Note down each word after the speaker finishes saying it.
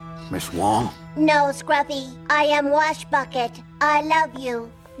Miss Wong? No, Scruffy. I am Washbucket. I love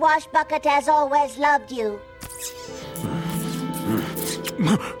you. Washbucket has always loved you.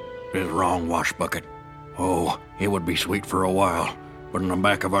 Is wrong, Washbucket. Oh, it would be sweet for a while, but in the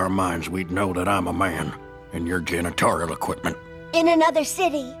back of our minds we'd know that I'm a man, and you're janitorial equipment. In another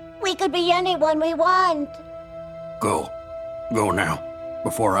city, we could be anyone we want. Go. Go now,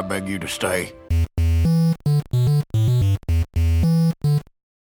 before I beg you to stay.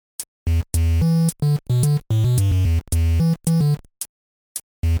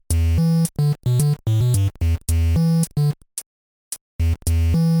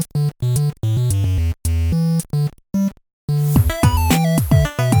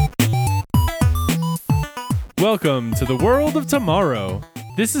 Welcome to the world of tomorrow.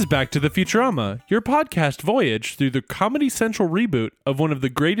 This is Back to the Futurama, your podcast voyage through the Comedy Central reboot of one of the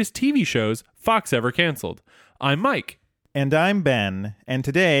greatest TV shows Fox ever canceled. I'm Mike. And I'm Ben, and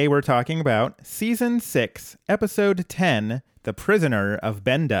today we're talking about Season 6, Episode 10, The Prisoner of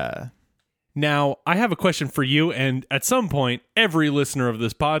Benda. Now, I have a question for you, and at some point, every listener of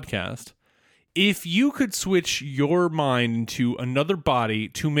this podcast. If you could switch your mind into another body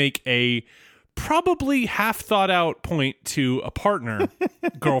to make a probably half thought out point to a partner,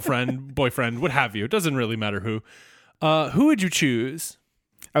 girlfriend, boyfriend, what have you, it doesn't really matter who would you choose?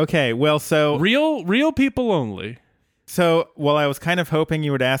 Okay, well, so... Real people only. So, well, I was kind of hoping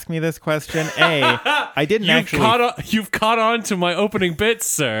you would ask me this question. I didn't You've caught on to my opening bits,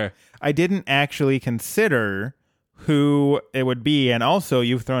 sir. I didn't actually consider who it would be, and also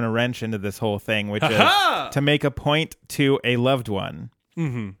you've thrown a wrench into this whole thing, which is to make a point to a loved one.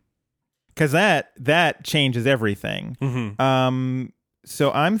 Mm-hmm. Because that changes everything. Mm-hmm.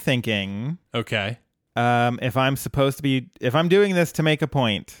 So I'm thinking... Okay. If I'm doing this to make a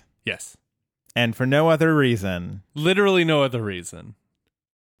point... Yes. And for no other reason. Literally no other reason.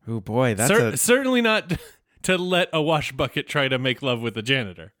 Oh boy, that's certainly not to let a wash bucket try to make love with a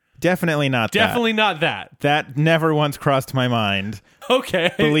janitor. Definitely not Definitely not that. That never once crossed my mind.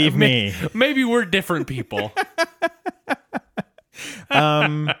 Okay. Believe me. Maybe we're different people.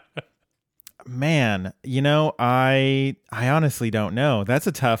 Man, I honestly don't know. That's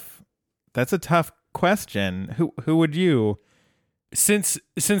a tough question. Who would you? Since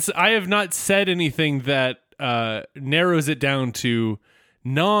I have not said anything that narrows it down to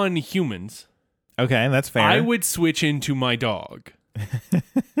non-humans. Okay, that's fair. I would switch into my dog.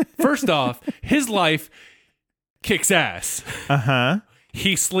 First off, his life kicks ass. Uh-huh.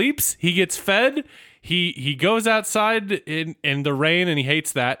 He sleeps, he gets fed, he goes outside in the rain and he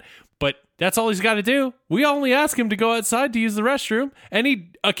hates that, but that's all he's got to do. We only ask him to go outside to use the restroom, and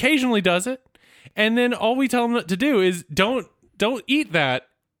he occasionally does it. And then all we tell him to do is don't eat that,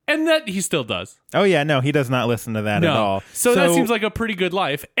 and that he still does. Oh yeah, no, he does not listen to that at all. So that seems like a pretty good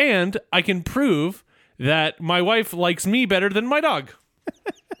life, and I can prove that my wife likes me better than my dog.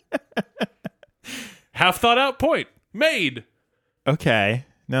 Half thought out point made. Okay.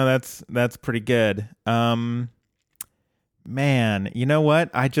 No, that's pretty good. Man, you know what?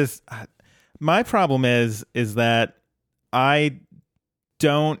 My problem is that I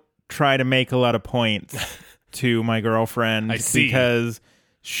don't try to make a lot of points to my girlfriend. I see. Because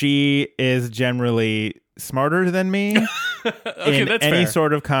she is generally smarter than me okay, in that's any fair.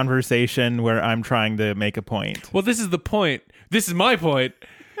 sort of conversation where I'm trying to make a point. Well, this is the point. This is my point.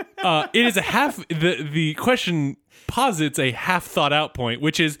 It is a half. The question posits a half thought out point,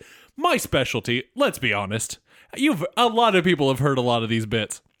 which is my specialty. Let's be honest. A lot of people have heard a lot of these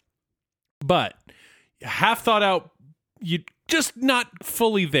bits, but half thought out. You just not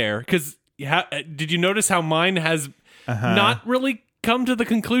fully there because did you notice how mine has not really come to the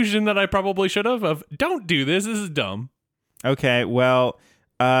conclusion that I probably should have of don't do this. This is dumb. Okay, well,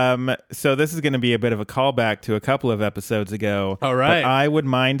 so this is going to be a bit of a callback to a couple of episodes ago. All right. But I would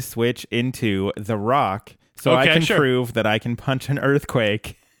mind switch into The Rock so I can prove that I can punch an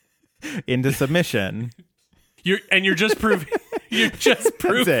earthquake into submission. You're just proving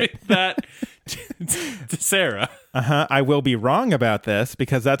that to Sarah. I will be wrong about this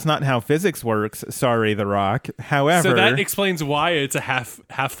because that's not how physics works. Sorry, The Rock. However, so that explains why it's a half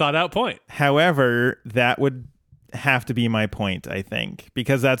thought out point. However, that would have to be my point, I think,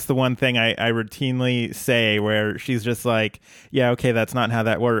 because that's the one thing I routinely say where she's just like, yeah, okay, that's not how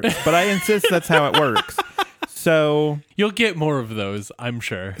that works. But I insist that's how it works. So you'll get more of those, I'm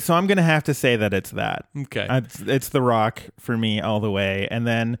sure. So I'm going to have to say that it's that. Okay. It's The Rock for me all the way. And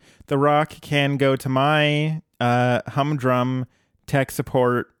then The Rock can go to my humdrum tech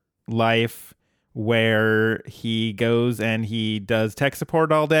support life where he goes and he does tech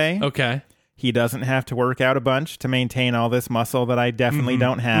support all day. Okay. He doesn't have to work out a bunch to maintain all this muscle that I definitely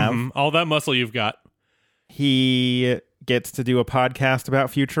don't have. All that muscle you've got. He gets to do a podcast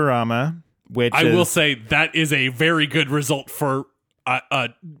about Futurama, which I will say that is a very good result for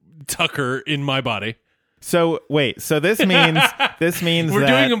Tucker in my body. So wait, so this means We're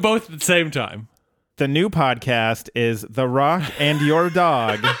that doing them both at the same time. the new podcast is The Rock and Your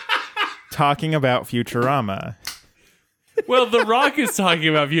Dog talking about Futurama. Well, The Rock is talking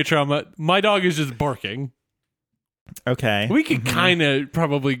about Futurama. My dog is just barking. Okay. We could kind of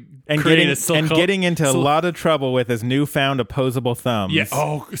probably and create getting into a lot of trouble with his newfound opposable thumbs. Yeah.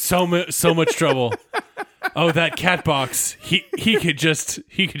 Oh, so much trouble. Oh, that cat box. He could just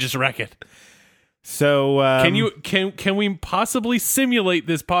wreck it. So Can we possibly simulate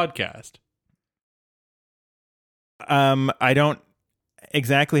this podcast? I don't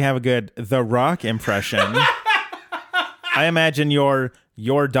exactly have a good The Rock impression. I imagine your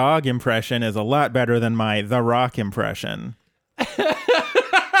dog impression is a lot better than my The Rock impression.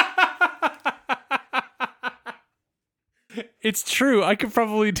 It's true. I could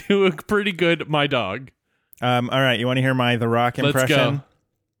probably do a pretty good my dog. All right, you want to hear my The Rock impression? Let's go.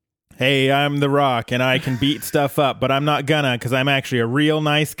 Hey, I'm The Rock, and I can beat stuff up, but I'm not gonna, because I'm actually a real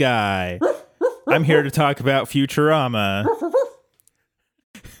nice guy. I'm here to talk about Futurama.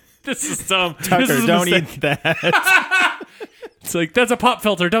 This is dumb. Tucker, this is a don't mistake. eat that. It's like, that's a pop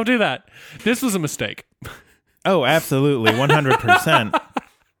filter. Don't do that. This was a mistake. Oh, absolutely, 100%.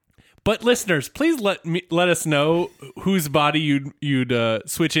 But listeners, please let us know whose body you'd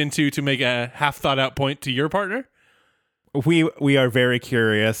switch into to make a half thought out point to your partner. We are very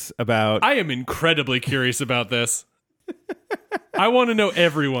curious about. I am incredibly curious about this. I want to know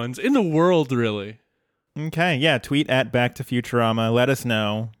everyone's in the world, really. Okay, yeah, tweet at Back to Futurama. Let us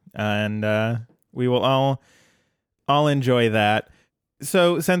know, and we will all enjoy that.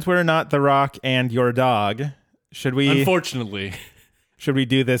 So, since we're not The Rock and your dog, should we? Unfortunately, should we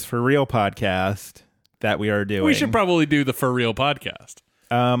do this for real podcast that we are doing? we should probably do the For Real podcast.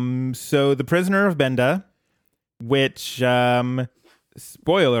 So The Prisoner of Benda, which,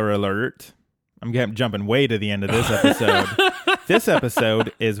 spoiler alert, I'm jumping way to the end of this episode. This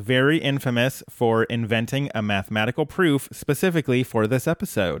episode is very infamous for inventing a mathematical proof specifically for this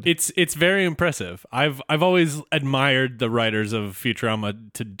episode. It's very impressive. I've always admired the writers of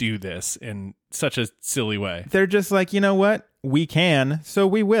Futurama to do this in such a silly way. They're just like, you know what? We can, so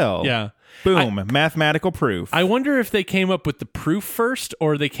we will. Yeah. Boom, mathematical proof. I wonder if they came up with the proof first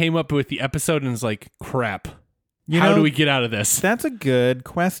or they came up with the episode and it's like, crap. How do we get out of this? That's a good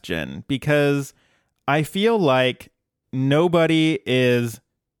question, because I feel like nobody is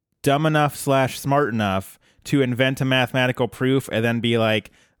dumb enough / smart enough to invent a mathematical proof and then be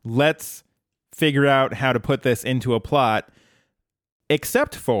like, let's figure out how to put this into a plot,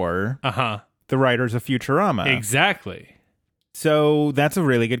 except for the writers of Futurama. Exactly. So that's a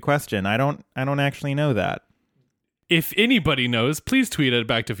really good question. I don't actually know that. If anybody knows, please tweet it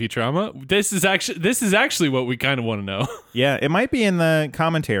Back to Futurama. This is actually what we kind of want to know. Yeah, it might be in the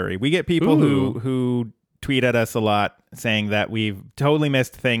commentary. We get people who tweet at us a lot saying that we've totally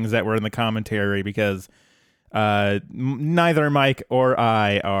missed things that were in the commentary because neither Mike or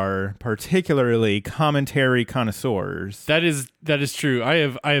I are particularly commentary connoisseurs. That is true. I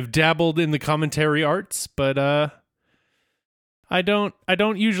have dabbled in the commentary arts, but I don't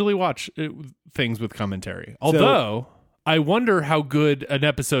usually watch things with commentary. Although I wonder how good an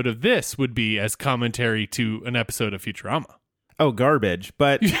episode of this would be as commentary to an episode of Futurama. Oh, garbage.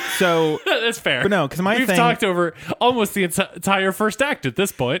 But so that's fair. But no, because we've talked over almost the entire first act at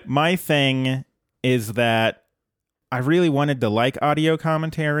this point. My thing is that I really wanted to like audio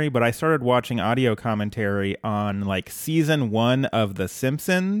commentary, but I started watching audio commentary on like season 1 of The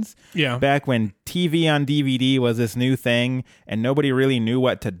Simpsons. Yeah. Back when TV on DVD was this new thing and nobody really knew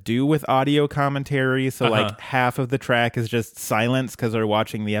what to do with audio commentary. So like half of the track is just silence because they're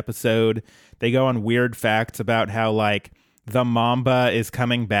watching the episode. They go on weird facts about how like the Mamba is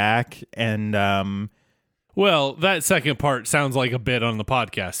coming back and well, that second part sounds like a bit on the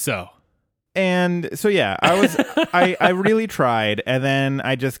podcast, so. And so, yeah, I really tried, and then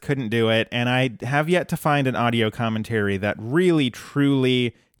I just couldn't do it. And I have yet to find an audio commentary that really,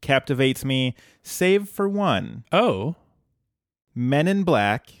 truly captivates me, save for one. Oh. Men in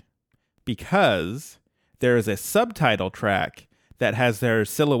Black, because there is a subtitle track that has their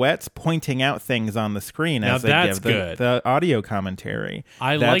silhouettes pointing out things on the screen as they give the audio commentary.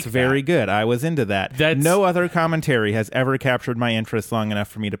 That's very good. I was into that. No other commentary has ever captured my interest long enough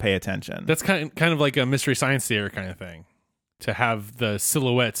for me to pay attention. That's kind of like a Mystery Science Theater kind of thing, to have the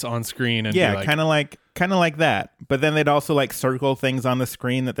silhouettes on screen. And yeah, kind of like kind of like that. But then they'd also like circle things on the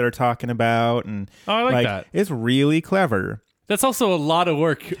screen that they're talking about. And I like that. It's really clever. That's also a lot of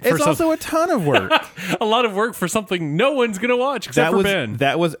work. It's also a ton of work. A lot of work for something no one's going to watch except for Ben.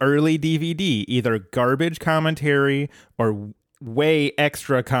 That was early DVD, either garbage commentary or way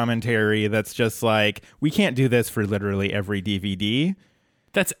extra commentary that's just like, we can't do this for literally every DVD.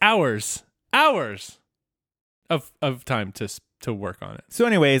 That's hours of time to work on it. So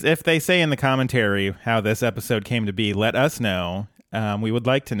anyways, if they say in the commentary how this episode came to be, let us know. We would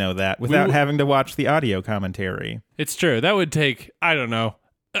like to know that without having to watch the audio commentary. It's true. That would take, I don't know,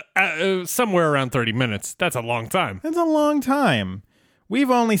 somewhere around 30 minutes. That's a long time. That's a long time.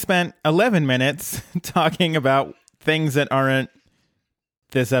 We've only spent 11 minutes talking about things that aren't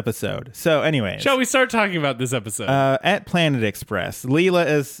this episode. So anyways. Shall we start talking about this episode? At Planet Express, Leela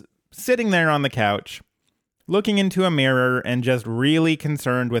is sitting there on the couch, looking into a mirror and just really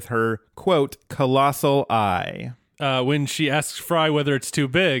concerned with her, quote, colossal eye. When she asks Fry whether it's too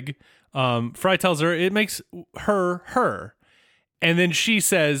big, Fry tells her it makes her. And then she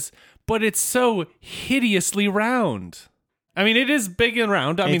says, but it's so hideously round. I mean, it is big and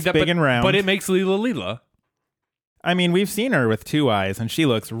round. And round. But it makes Leela. I mean, we've seen her with two eyes, and she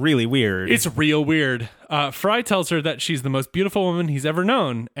looks really weird. It's real weird. Fry tells her that she's the most beautiful woman he's ever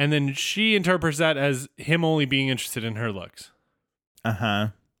known, and then she interprets that as him only being interested in her looks. Uh-huh.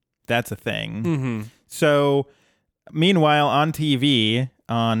 That's a thing. Mm-hmm. So... Meanwhile, on TV,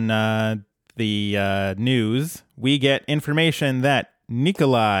 on the news, we get information that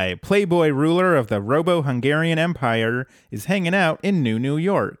Nikolai, Playboy ruler of the Robo-Hungarian Empire, is hanging out in New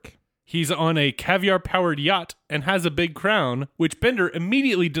York. He's on a caviar-powered yacht and has a big crown, which Bender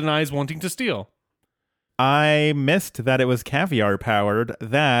immediately denies wanting to steal. I missed that it was caviar-powered.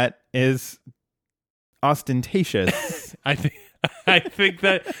 That is ostentatious. I think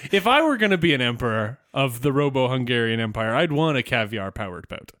that if I were going to be an emperor of the Robo-Hungarian Empire, I'd want a caviar-powered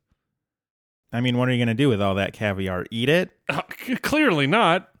boat. I mean, what are you going to do with all that caviar? Eat it? Clearly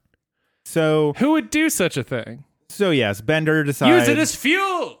not. So who would do such a thing? So yes, Bender decides... Use it as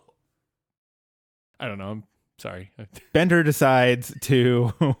fuel! I don't know. I'm sorry. Bender decides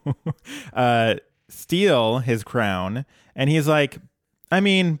to steal his crown, and he's like, I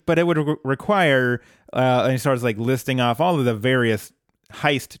mean, but it would require... and he starts like listing off all of the various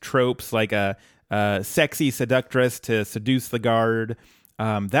heist tropes, like a sexy seductress to seduce the guard.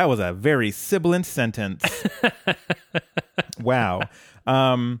 That was a very sibilant sentence. Wow.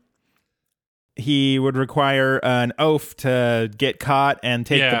 He would require an oath to get caught and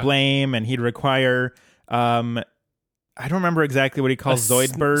take the blame, and he'd require... I don't remember exactly what he calls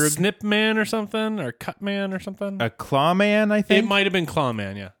Zoidberg. Snip man or something, or cut man or something. A claw man, I think. It might have been claw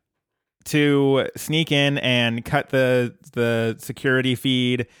man, yeah. To sneak in and cut the security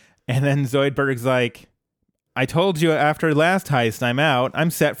feed, and then Zoidberg's like, I told you after last heist I'm out.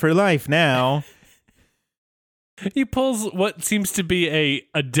 I'm set for life now. He pulls what seems to be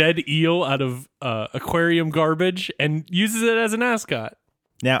a dead eel out of aquarium garbage and uses it as an ascot.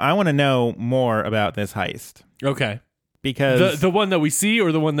 Now, I want to know more about this heist. Okay. Because the one that we see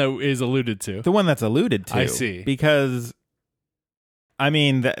or the one that is alluded to? The one that's alluded to. I see. Because, I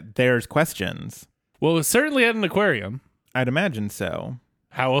mean, there's questions. Well, it's certainly at an aquarium. I'd imagine so.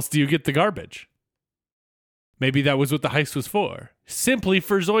 How else do you get the garbage? Maybe that was what the heist was for. Simply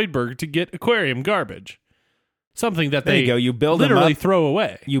for Zoidberg to get aquarium garbage. Something that there they you go. You build literally him up, throw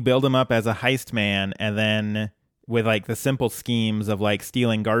away. You build him up as a heist man, and then with like the simple schemes of like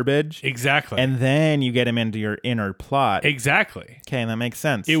stealing garbage. Exactly. And then you get him into your inner plot. Exactly. Okay, that makes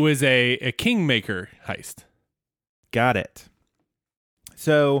sense. It was a Kingmaker heist. Got it.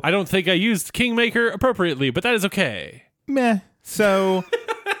 So I don't think I used Kingmaker appropriately, but that is okay. Meh. So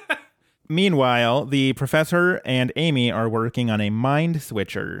meanwhile, the professor and Amy are working on a mind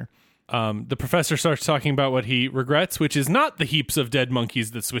switcher. The professor starts talking about what he regrets, which is not the heaps of dead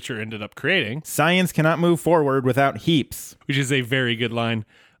monkeys that Switcher ended up creating. Science cannot move forward without heaps. Which is a very good line.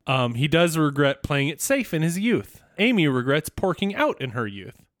 He does regret playing it safe in his youth. Amy regrets porking out in her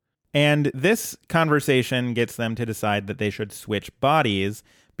youth. And this conversation gets them to decide that they should switch bodies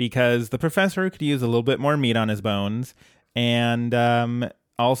because the professor could use a little bit more meat on his bones. And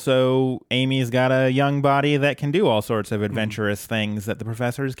also, Amy's got a young body that can do all sorts of adventurous things that the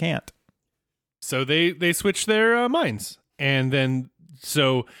professors can't. So they switch their minds. And then,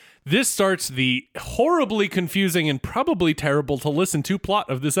 so this starts the horribly confusing and probably terrible to listen to plot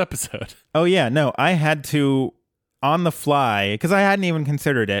of this episode. Oh, yeah. No, I had to, on the fly, because I hadn't even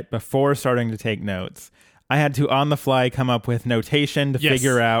considered it before starting to take notes. I had to, on the fly, come up with notation to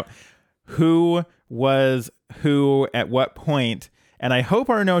figure out who was who at what point. And I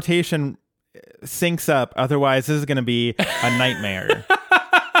hope our notation syncs up. Otherwise, this is going to be a nightmare.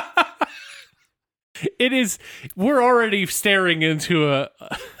 It is. We're already staring into a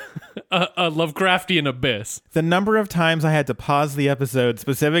Lovecraftian abyss. The number of times I had to pause the episode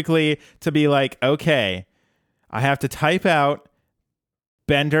specifically to be like, okay, I have to type out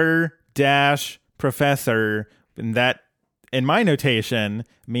Bender dash professor, and that in my notation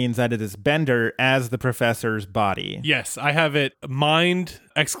means that it is Bender as the professor's body. Yes, I have it. Mind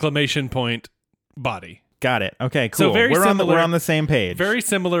exclamation point body. Got it. Okay, cool. So very we're similar, on the same page. Very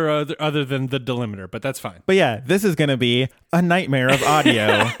similar other than the delimiter, but that's fine. But yeah, this is going to be a nightmare of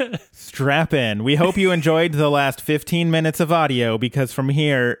audio. Strap in. We hope you enjoyed the last 15 minutes of audio because from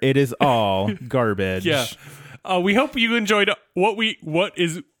here it is all garbage. Yeah. We hope you enjoyed what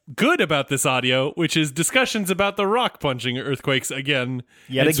is good about this audio, which is discussions about the rock punching earthquakes again.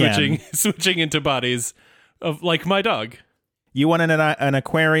 Yet and again. Switching into bodies of like my dog. You want an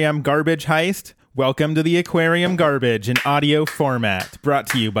aquarium garbage heist? Welcome to the Aquarium Garbage in audio format, brought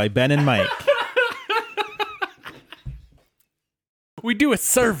to you by Ben and Mike. We do a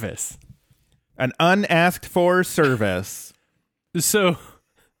service. An unasked for service. So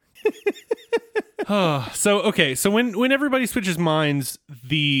So when everybody switches minds,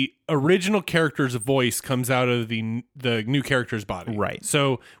 the original character's voice comes out of the new character's body. Right.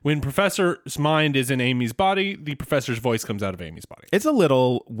 So when Professor's mind is in Amy's body, the Professor's voice comes out of Amy's body. It's a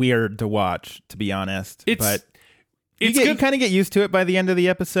little weird to watch, to be honest. But you kind of get used to it by the end of the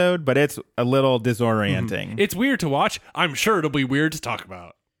episode, but it's a little disorienting. It's weird to watch. I'm sure it'll be weird to talk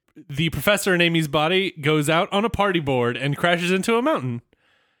about. The Professor in Amy's body goes out on a party board and crashes into a mountain.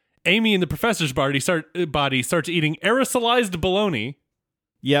 Amy in the Professor's body starts eating aerosolized bologna.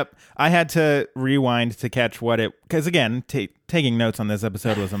 Yep. I had to rewind to catch what it... Because, again, taking notes on this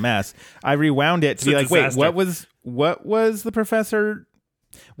episode was a mess. I rewound it to be like, disaster. wait, what was the Professor...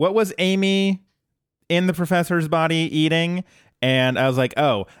 What was Amy in the Professor's body eating? And I was like,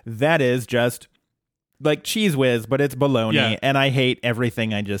 oh, that is just like Cheese Whiz, but it's bologna. Yeah. And I hate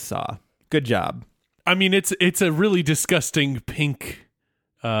everything I just saw. Good job. I mean, it's a really disgusting pink...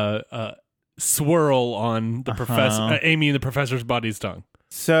 swirl on the professor, Amy and the Professor's body's tongue.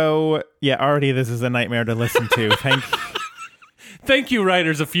 So yeah, already this is a nightmare to listen to. Thank you,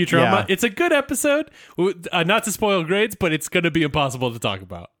 writers of Futurama. Yeah. It's a good episode. Not to spoil grades, but it's going to be impossible to talk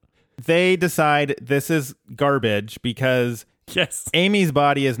about. They decide this is garbage because Yes, Amy's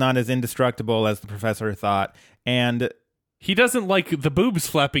body is not as indestructible as the professor thought, and he doesn't like the boobs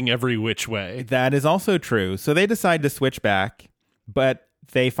flapping every which way. that is also true. So they decide to switch back, but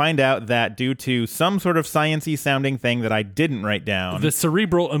they find out that due to some sort of sciencey sounding thing that I didn't write down, The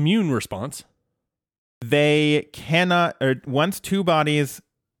cerebral immune response. they cannot, or once two bodies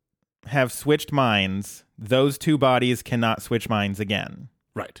have switched minds, those two bodies cannot switch minds again.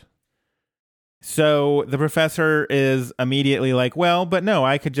 Right. So the professor is immediately like, well, but no,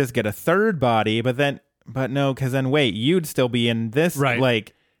 I could just get a third body, but no, because then wait, you'd still be in this, Right.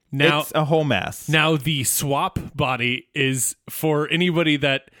 like, Now, it's a whole mess. Now, the swap body is for anybody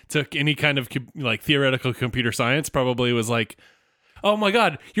that took any kind of like theoretical computer science, probably was like, oh my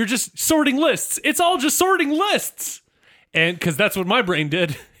God, you're just sorting lists. It's all just sorting lists. And because that's what my brain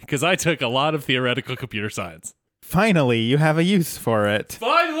did, because I took a lot of theoretical computer science. Finally, you have a use for it.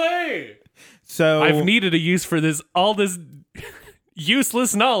 Finally! So I've needed a use for all this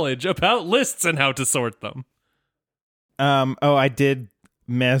useless knowledge about lists and how to sort them. I did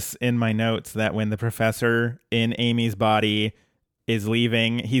miss in my notes that when the professor in Amy's body is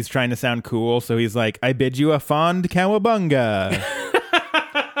leaving, he's trying to sound cool, so he's like, I bid you a fond cowabunga,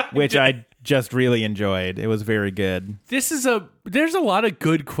 which I just really enjoyed. It was very good. There's a lot of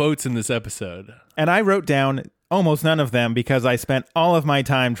good quotes in this episode. And I wrote down almost none of them because I spent all of my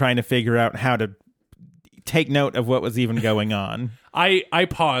time trying to figure out how to take note of what was even going on. I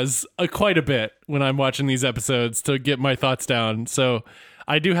pause quite a bit when I'm watching these episodes to get my thoughts down, so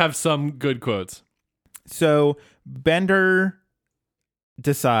I do have some good quotes. So Bender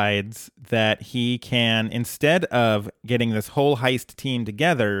decides that he can, instead of getting this whole heist team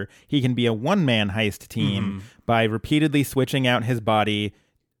together, he can be a one-man heist team by repeatedly switching out his body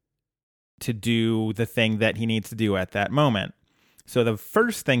to do the thing that he needs to do at that moment. So the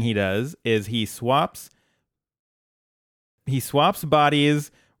first thing he does is he swaps bodies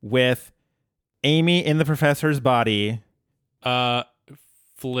with Amy in the professor's body.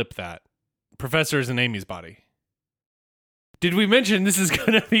 Flip that. Professor's in Amy's body. Did we mention this is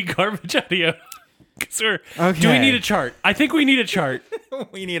going to be garbage audio? Do we need a chart? I think we need a chart.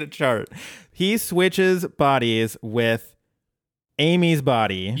 We need a chart. He switches bodies with Amy's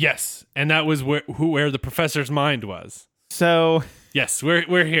body. Yes, and that was where the professor's mind was. So Yes,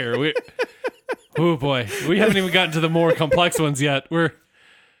 we're here. Oh boy, we haven't even gotten to the more complex ones yet.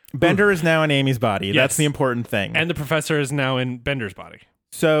 Bender is now in Amy's body. Yes. That's the important thing. And the professor is now in Bender's body.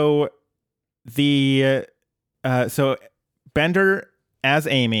 So so Bender as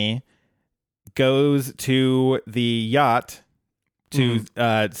Amy goes to the yacht to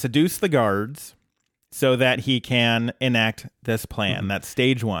seduce the guards so that he can enact this plan. That's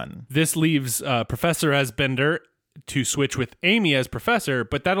stage one. This leaves Professor as Bender to switch with Amy as Professor,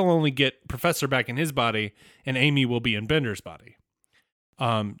 but that'll only get Professor back in his body, and Amy will be in Bender's body.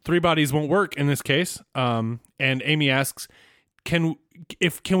 3 bodies won't work in this case. And Amy asks, "Can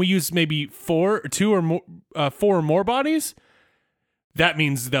we use maybe 4 or more bodies?" That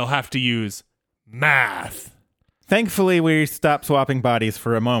means they'll have to use math. Thankfully, we stop swapping bodies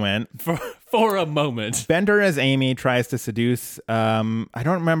for a moment. For a moment. Bender as Amy tries to seduce, I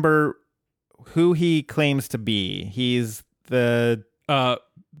don't remember who he claims to be. He's the...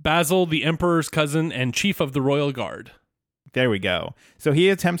 Basil, the Emperor's cousin and chief of the Royal Guard. There we go. So he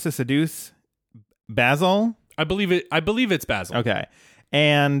attempts to seduce Basil? I believe it's Basil. Okay.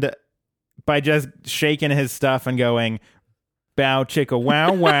 And by just shaking his stuff and going, bow chicka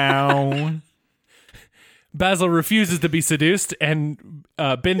wow wow. Basil refuses to be seduced, and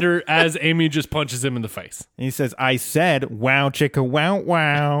Bender as Amy just punches him in the face. And he says, I said wow chicka wow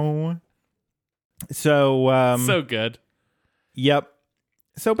wow. So so good. Yep.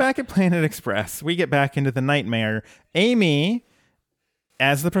 So back at Planet Express, we get back into the nightmare. Amy,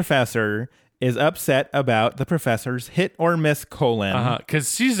 as the professor, is upset about the professor's hit or miss colon.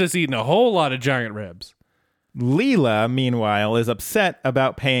 Because she's just eating a whole lot of giant ribs. Leela, meanwhile, is upset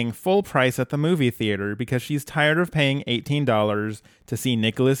about paying full price at the movie theater because she's tired of paying $18 to see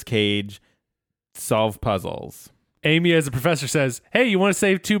Nicolas Cage solve puzzles. Amy, as a professor, says, "Hey, you want to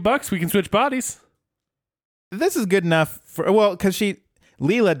save $2? We can switch bodies." This is good enough for, well, because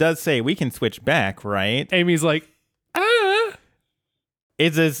Leela does say we can switch back, right? Amy's like,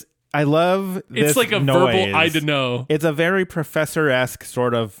 I love this. It's like a noise. verbal I don't know. It's a very professor-esque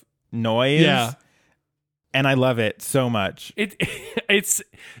sort of noise. Yeah. And I love it so much. It's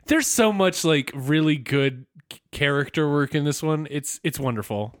there's so much like really good character work in this one. It's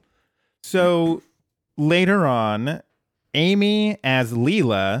wonderful. So later on, Amy as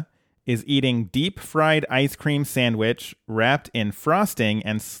Leela is eating deep fried ice cream sandwich wrapped in frosting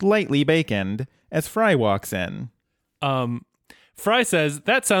and slightly baconed as Fry walks in. Fry says,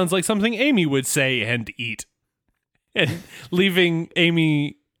 "That sounds like something Amy would say and eat." And leaving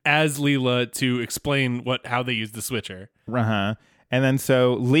Amy as Leela to explain how they use the switcher. And then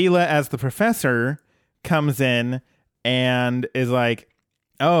so Leela as the professor comes in and is like,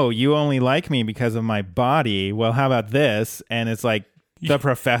 "Oh, you only like me because of my body. Well, how about this?" And it's like the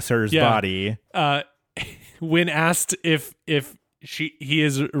professor's body. When asked if he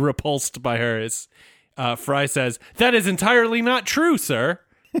is repulsed by her, Fry says, "That is entirely not true, sir."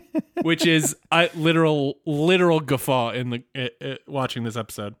 Which is literal guffaw in the watching this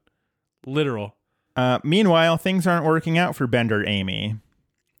episode. Literal. Meanwhile, things aren't working out for Bender Amy.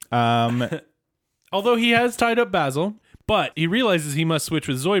 Although he has tied up Basil, but he realizes he must switch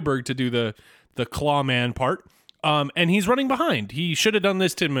with Zoidberg to do the Clawman part. And he's running behind. He should have done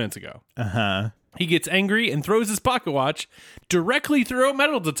this 10 minutes ago. He gets angry and throws his pocket watch directly through a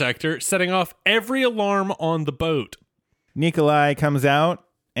metal detector, setting off every alarm on the boat. Nikolai comes out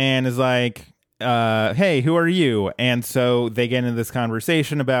and is like, hey, who are you? And so they get into this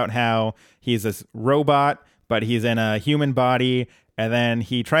conversation about how he's this robot, but he's in a human body. And then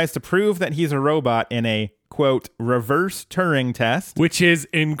he tries to prove that he's a robot in a, quote, reverse Turing test. Which is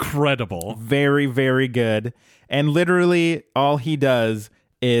incredible. Very, very good. And literally all he does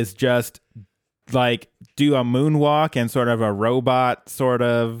is just like do a moonwalk and sort of a robot sort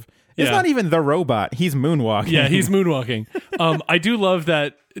of. It's not even the robot. He's moonwalking. Yeah, he's moonwalking. I do love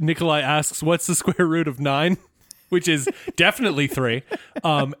that Nikolai asks, "What's the square root of 9?" Which is definitely 3.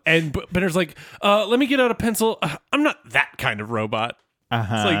 And Bender's like, "Let me get out a pencil. I'm not that kind of robot."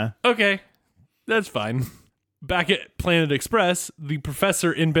 It's like, okay, that's fine. Back at Planet Express, the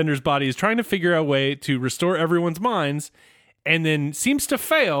professor in Bender's body is trying to figure out a way to restore everyone's minds, and then seems to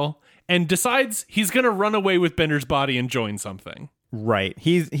fail and decides he's going to run away with Bender's body and join something. Right.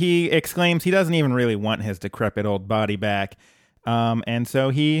 He exclaims he doesn't even really want his decrepit old body back. And so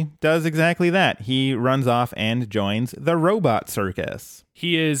he does exactly that. He runs off and joins the robot circus.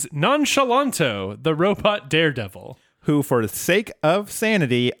 He is Nonchalanto, the robot daredevil. Who, for the sake of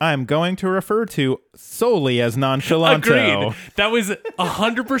sanity, I'm going to refer to solely as Nonchalanto. Agreed. That was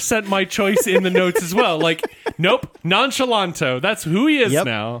 100% my choice in the notes as well. Like, nope, Nonchalanto. That's who he is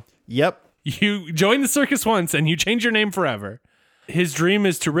now. Yep. You join the circus once and you change your name forever. his dream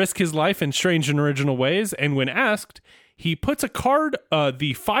is to risk his life in strange and original ways, and when asked, he puts a card,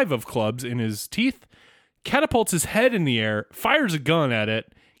 the 5 of clubs, in his teeth, catapults his head in the air, fires a gun at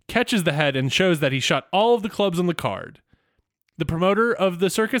it, catches the head, and shows that he shot all of the clubs on the card. The promoter of the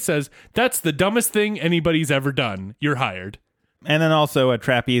circus says, "That's the dumbest thing anybody's ever done. You're hired." And then also a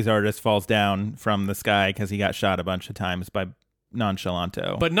trapeze artist falls down from the sky because he got shot a bunch of times by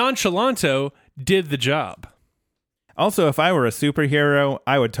Nonchalanto. But Nonchalanto did the job. Also, if I were a superhero,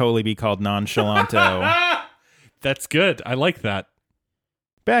 I would totally be called Nonchalanto. That's good. I like that.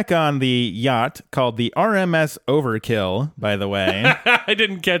 Back on the yacht called the RMS Overkill, by the way. I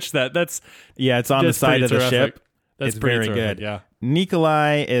didn't catch that. It's on the side of the ship. That's it's pretty very terrific, good. Yeah.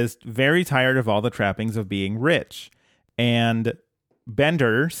 Nikolai is very tired of all the trappings of being rich. And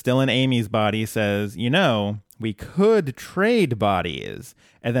Bender, still in Amy's body, says, we could trade bodies.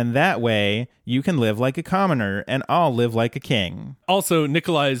 And then that way you can live like a commoner and I'll live like a king. Also,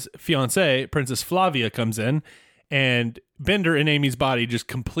 Nikolai's fiancée, Princess Flavia, comes in, and Bender in Amy's body just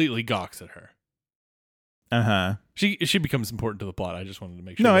completely gawks at her. Uh-huh. She becomes important to the plot. I just wanted to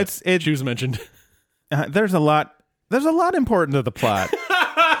make sure. No, she was mentioned. There's a lot important to the plot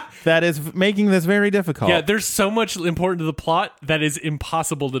that is making this very difficult. Yeah, there's so much important to the plot that is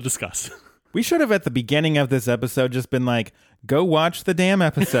impossible to discuss. We should have at the beginning of this episode just been like, go watch the damn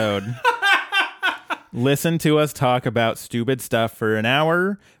episode. Listen to us talk about stupid stuff for an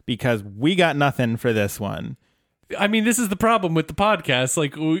hour because we got nothing for this one. I mean, this is the problem with the podcast.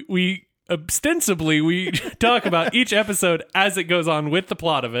 Like, we ostensibly talk about each episode as it goes on with the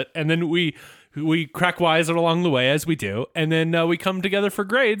plot of it, and then we crack wise along the way as we do, and then we come together for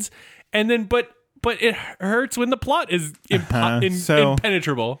grades, and then but it hurts when the plot is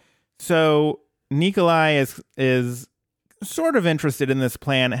impenetrable. So Nikolai is sort of interested in this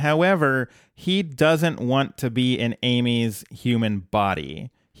plan. However, he doesn't want to be in Amy's human body.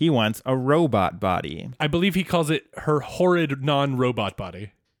 He wants a robot body. I believe he calls it her horrid non-robot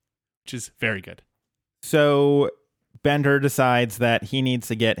body, which is very good. So Bender decides that he needs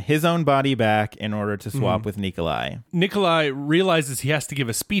to get his own body back in order to swap with Nikolai. Nikolai realizes he has to give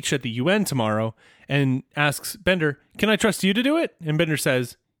a speech at the UN tomorrow and asks Bender, "Can I trust you to do it?" And Bender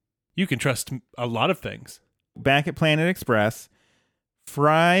says, "You can trust a lot of things." Back at Planet Express,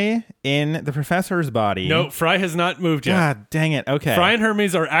 Fry in the professor's body. No, Fry has not moved yet. God dang it. Okay. Fry and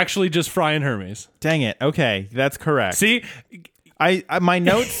Hermes are actually just Fry and Hermes. Dang it. Okay, that's correct. See? I my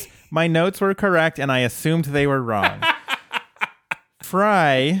notes were correct and I assumed they were wrong.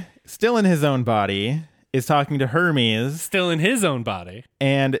 Fry, still in his own body, is talking to Hermes. Still in his own body.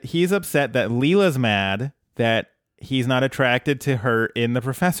 And he's upset that Leela's mad that he's not attracted to her in the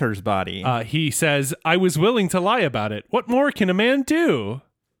professor's body. He says, "I was willing to lie about it. What more can a man do?"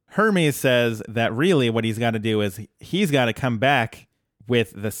 Hermes says that really what he's got to do is he's got to come back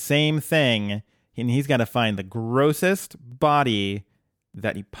with the same thing, and he's got to find the grossest body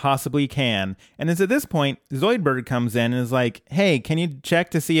that he possibly can. And it's at this point, Zoidberg comes in and is like, "Hey, can you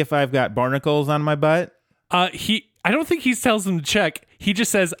check to see if I've got barnacles on my butt?" I don't think he tells him to check. He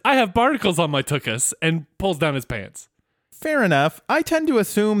just says, "I have barnacles on my tuchus," and pulls down his pants. Fair enough. I tend to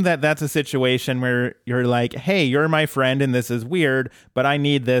assume that that's a situation where you're like, "Hey, you're my friend and this is weird, but I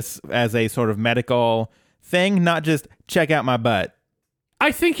need this as a sort of medical thing, not just check out my butt."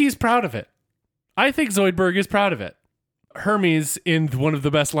 I think he's proud of it. I think Zoidberg is proud of it. Hermes, in one of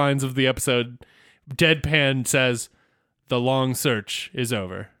the best lines of the episode, deadpan says, "The long search is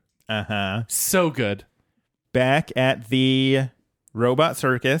over." Uh-huh. So good. Back at the robot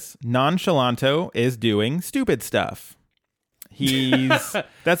circus, Nonchalanto is doing stupid stuff.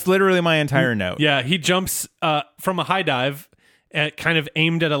 That's literally my entire note. Yeah, he jumps from a high dive, kind of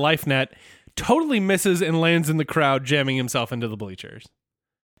aimed at a life net, totally misses and lands in the crowd, jamming himself into the bleachers.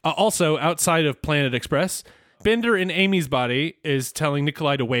 Also, outside of Planet Express, Bender in Amy's body is telling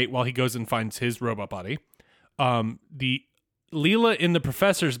Nikolai to wait while he goes and finds his robot body. The Leela in the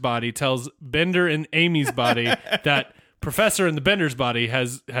professor's body tells Bender in Amy's body that Professor in the Bender's body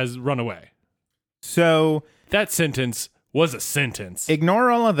has run away. So that sentence was a sentence. Ignore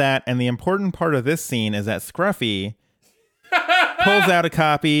all of that, and the important part of this scene is that Scruffy pulls out a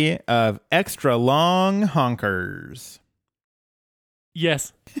copy of Extra Long Honkers.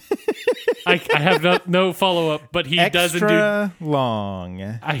 Yes. I have no follow-up, but he does indeed. Extra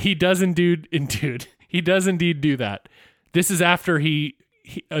long. He does indeed do that. This is after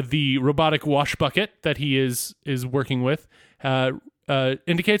the robotic wash bucket that he is working with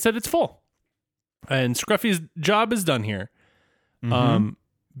indicates that it's full. And Scruffy's job is done here. Mm-hmm.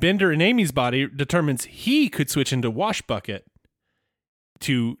 Bender in Amy's body determines he could switch into wash bucket.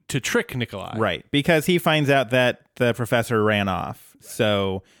 to trick Nikolai. Right, because he finds out that the professor ran off.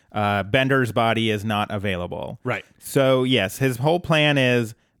 So Bender's body is not available. Right. So, yes, his whole plan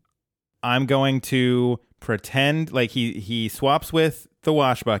is I'm going to pretend like he swaps with the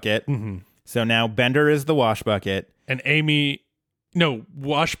wash bucket. Mm-hmm. So now Bender is the wash bucket. And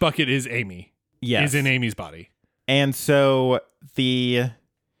wash bucket is Amy. Yes. Is in Amy's body. And so it's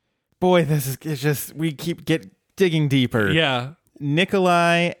just, we keep digging deeper. Yeah.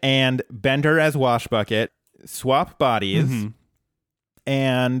 Nikolai and Bender as wash bucket swap bodies. Mm-hmm.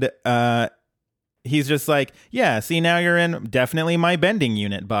 And he's just like, yeah, see, now you're in definitely my bending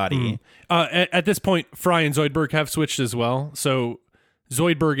unit body. At this point, Fry and Zoidberg have switched as well. So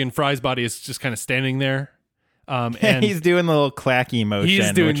Zoidberg in Fry's body is just kind of standing there. And he's doing the little clacky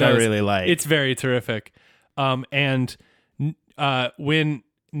motion, which I really like. It's very terrific. And when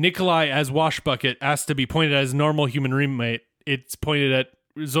Nikolai as Wash Bucket asks to be pointed as normal human roommate, it's pointed at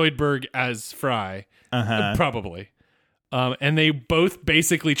Zoidberg as Fry. Probably. And they both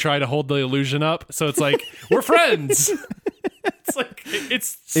basically try to hold the illusion up. So it's like, we're friends.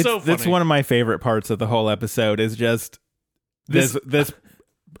 It's so funny. That's one of my favorite parts of the whole episode is just this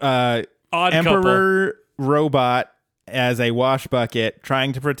odd Emperor robot as a wash bucket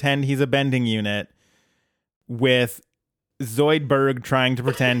trying to pretend he's a bending unit with Zoidberg trying to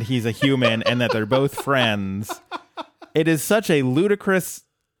pretend he's a human and that they're both friends. It is such a ludicrous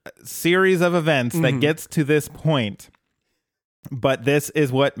series of events that gets to this point. But this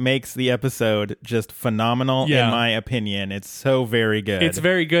is what makes the episode just phenomenal, in my opinion. It's so very good. It's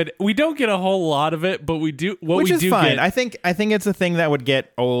very good. We don't get a whole lot of it, but we do. Which is fine. Get, I think it's a thing that would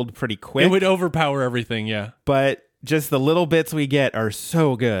get old pretty quick. It would overpower everything, yeah. But just the little bits we get are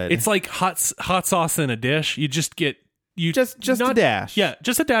so good. It's like hot sauce in a dish. You just get just a dash. Yeah,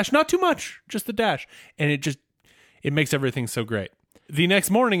 just a dash. Not too much. Just a dash, and it makes everything so great. The next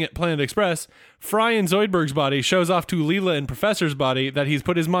morning at Planet Express, Fry in Zoidberg's body shows off to Leela and Professor's body that he's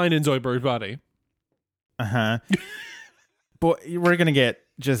put his mind in Zoidberg's body. Boy, we're going to get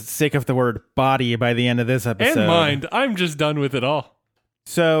just sick of the word body by the end of this episode. And mind. I'm just done with it all.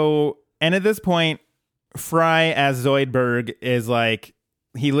 So, and at this point, Fry as Zoidberg is like,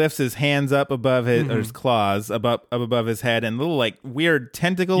 he lifts his hands up above his, or his claws up above his head, and little like weird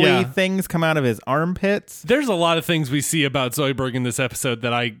tentacle-y things come out of his armpits. There's a lot of things we see about Zoidberg in this episode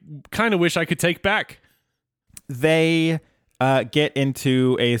that I kind of wish I could take back. They get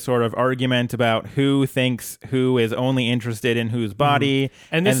into a sort of argument about who thinks who is only interested in whose body.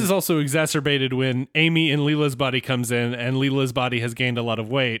 And this is also exacerbated when Amy in Leela's body comes in, and Leela's body has gained a lot of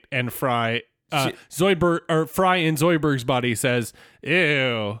weight, and Fry in Zoidberg's body says,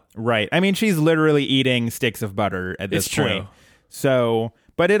 ew. Right. I mean, she's literally eating sticks of butter at this point. True. So,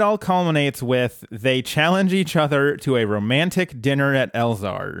 but it all culminates with they challenge each other to a romantic dinner at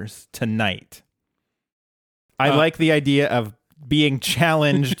Elzar's tonight. I like the idea of being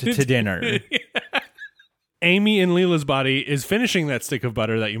challenged to dinner. Amy in Leela's body is finishing that stick of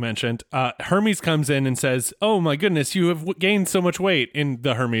butter that you mentioned. Hermes comes in and says, oh my goodness, you have gained so much weight, in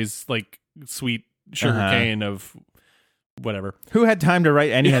the Hermes, like, sweet sugar cane of whatever. Who had time to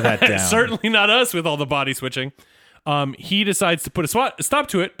write any of that down? Certainly not us with all the body switching. He decides to put a stop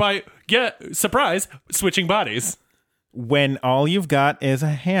to it by, surprise, switching bodies. When all you've got is a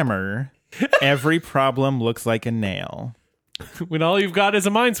hammer, every problem looks like a nail. When all you've got is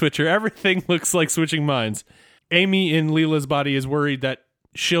a mind switcher, everything looks like switching minds. Amy in Leela's body is worried that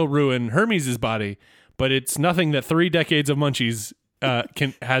she'll ruin Hermes' body, but it's nothing that 3 decades of munchies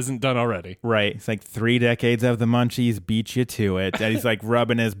hasn't done already. Right. It's like 3 decades of the munchies beat you to it. And he's like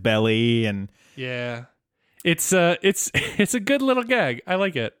rubbing his belly and yeah. It's a good little gag. I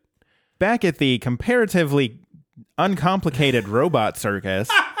like it. Back at the comparatively uncomplicated robot circus,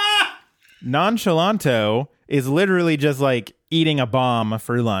 Nonchalanto is literally just like eating a bomb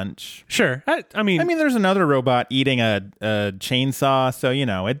for lunch. Sure. I mean there's another robot eating a chainsaw, so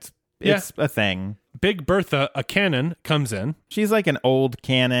it's a thing. Big Bertha, a cannon, comes in. She's like an old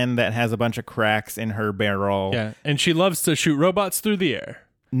cannon that has a bunch of cracks in her barrel. Yeah, and she loves to shoot robots through the air.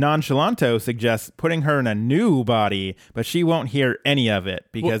 Nonchalanto suggests putting her in a new body, but she won't hear any of it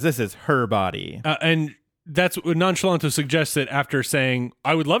because this is her body. And that's what Nonchalanto suggests it after saying,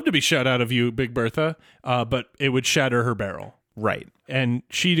 I would love to be shut out of you, Big Bertha, but it would shatter her barrel. Right. And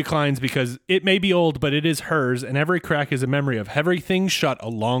she declines because it may be old, but it is hers, and every crack is a memory of everything shot a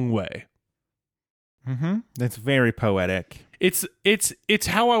long way. Mm-hmm. That's very poetic. It's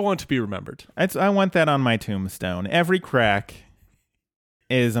how I want to be remembered. I want that on my tombstone. Every crack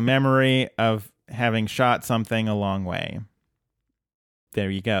is a memory of having shot something a long way.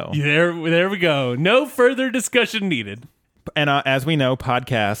 There you go. There we go. No further discussion needed. And as we know,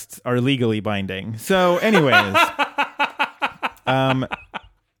 podcasts are legally binding. So anyways,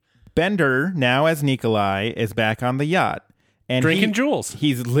 Bender, now as Nikolai, is back on the yacht. And Drinking Jules.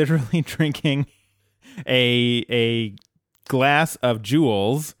 He's literally drinking a glass of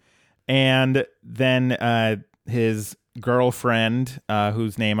Jules. And then his girlfriend,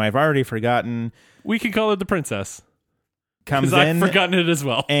 whose name I've already forgotten. We can call her the princess. Comes I've in forgotten it as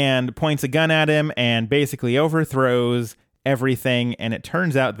well. and points a gun at him and basically overthrows everything. And it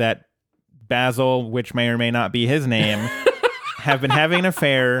turns out that Basil, which may or may not be his name, have been having an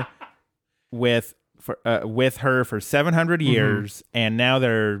affair with her for 700 years, and now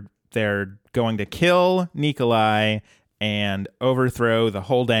they're going to kill Nikolai and overthrow the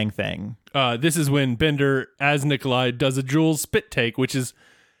whole dang thing. This is when Bender, as Nikolai, does a Jules spit take, which is...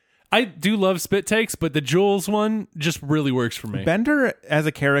 I do love spit takes, but the Jules one just really works for me. Bender, as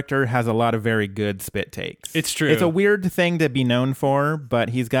a character, has a lot of very good spit takes. It's true. It's a weird thing to be known for,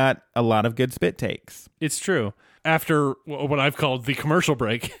 but he's got a lot of good spit takes. It's true. After what I've called the commercial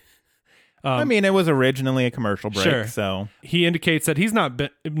break... I mean, it was originally a commercial break, Sure. so... He indicates that he's not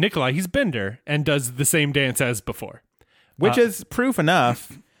Nikolai, he's Bender, and does the same dance as before. Which is proof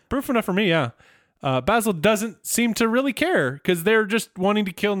enough. Proof enough for me, yeah. Basil doesn't seem to really care, because they're just wanting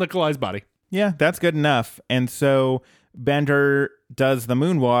to kill Nikolai's body. Yeah, that's good enough. And so Bender does the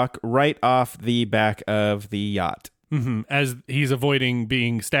moonwalk right off the back of the yacht. As he's avoiding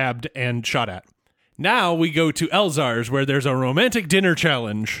being stabbed and shot at. Now we go to Elzar's, where there's a romantic dinner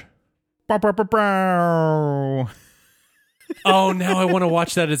challenge. Romantic Oh, now I want to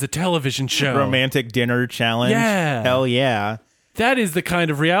watch that as a television show. dinner challenge. Yeah. Hell yeah. That is the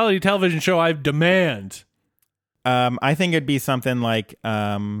kind of reality television show I demand. I think it'd be something like,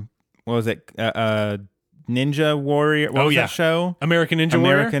 what was it? Ninja Warrior. What was that show? American Ninja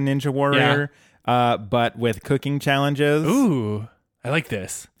Warrior? American Ninja Warrior. But with cooking challenges. Ooh, I like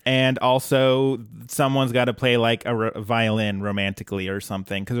this. And also, someone's got to play like a violin romantically or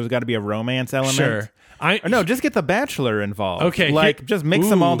something, because there's got to be a romance element. Sure. Or no, just get the Bachelor involved. Okay. Just mix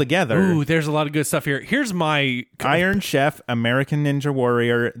them all together. Ooh, there's a lot of good stuff here. Here's my... Iron Chef, American Ninja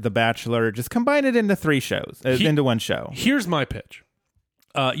Warrior, The Bachelor. Just combine it into 3 shows, into one show. Here's my pitch.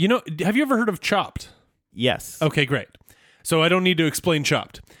 Have you ever heard of Chopped? Yes. Okay, great. So I don't need to explain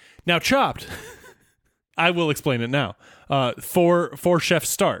Chopped. Now, Chopped, I will explain it now. 4 chefs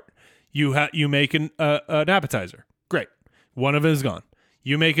start. You make an appetizer. Great. One of them is gone.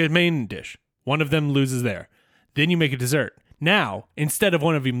 You make a main dish. One of them loses there. Then you make a dessert. Now, instead of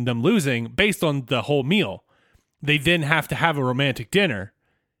one of them losing, based on the whole meal, they then have to have a romantic dinner.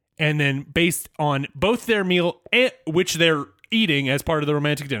 And then based on both their meal, which they're eating as part of the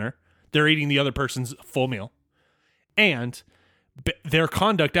romantic dinner, they're eating the other person's full meal, and their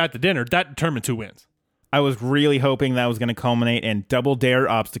conduct at the dinner, that determines who wins. I was really hoping that was going to culminate in Double Dare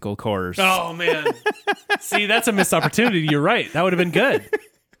obstacle course. Oh, man. See, that's a missed opportunity. You're right. That would have been good.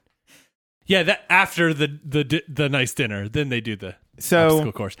 Yeah, that after the nice dinner, then they do the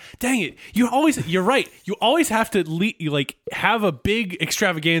obstacle course. Dang it! You're right. You always have to have a big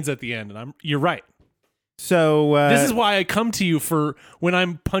extravaganza at the end, and you're right. So this is why I come to you for when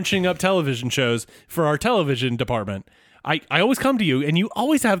I'm punching up television shows for our television department. I always come to you, and you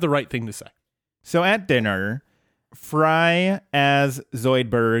always have the right thing to say. So at dinner, Fry as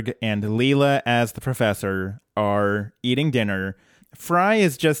Zoidberg and Leela as the professor are eating dinner. Fry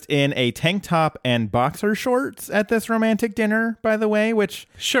is just in a tank top and boxer shorts at this romantic dinner, by the way, which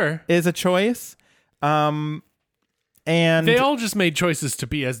sure is a choice. And they all just made choices to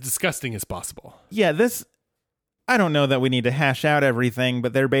be as disgusting as possible. Yeah, I don't know that we need to hash out everything,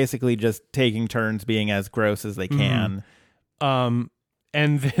 but they're basically just taking turns being as gross as they can.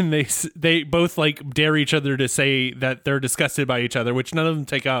 And then they both dare each other to say that they're disgusted by each other, which none of them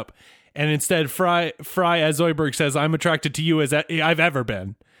take up. And instead, Fry as Zoidberg says, "I'm attracted to you as I've ever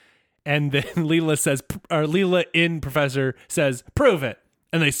been." And then Leela in Professor says, "Prove it."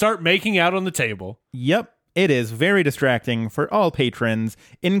 And they start making out on the table. Yep. It is very distracting for all patrons,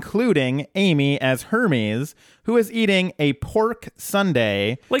 including Amy as Hermes, who is eating a pork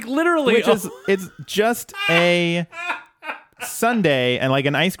sundae. Literally. It's just a sundae and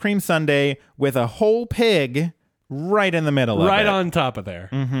an ice cream sundae with a whole pig right in the middle of it. Right on top of there.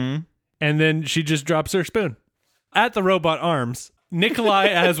 Mm-hmm. And then she just drops her spoon. At the robot arms, Nikolai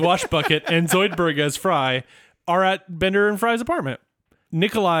as Washbucket and Zoidberg as Fry are at Bender and Fry's apartment.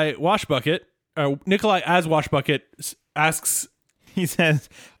 Nikolai as Washbucket asks... He says,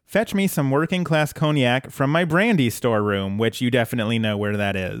 "Fetch me some working class cognac from my brandy storeroom," which you definitely know where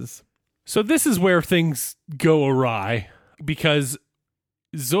that is. So this is where things go awry, because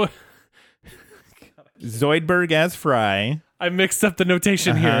Zoidberg as Fry. I mixed up the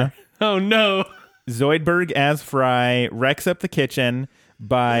notation here. Oh, no. Zoidberg as Fry wrecks up the kitchen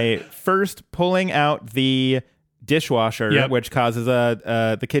by first pulling out the dishwasher, which causes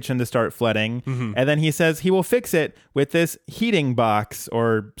the kitchen to start flooding. And then he says he will fix it with this heating box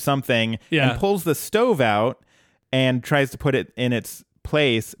or something and pulls the stove out and tries to put it in its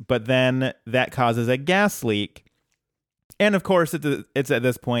place. But then that causes a gas leak. And of course, it's at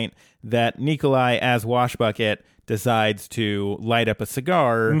this point that Nikolai as Washbucket decides to light up a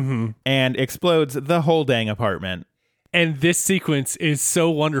cigar and explodes the whole dang apartment. And this sequence is so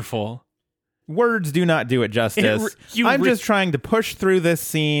wonderful. Words do not do it justice. I'm just trying to push through this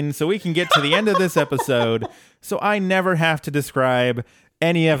scene so we can get to the end of this episode so I never have to describe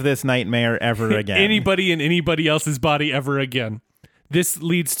any of this nightmare ever again. Anybody in anybody else's body ever again. This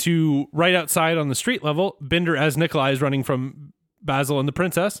leads to right outside on the street level, Bender as Nikolai is running from Basil and the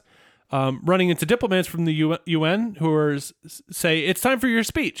princess, running into diplomats from the UN who say, it's time for your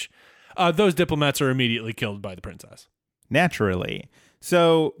speech. Those diplomats are immediately killed by the princess. Naturally.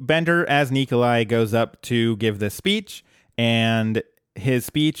 So Bender as Nikolai goes up to give this speech, and his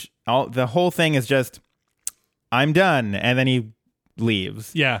speech, the whole thing is just, I'm done, and then he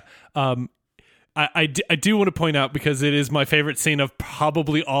leaves. Yeah. I do want to point out, because it is my favorite scene of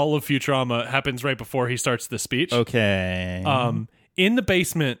probably all of Futurama, happens right before he starts the speech. Okay. In the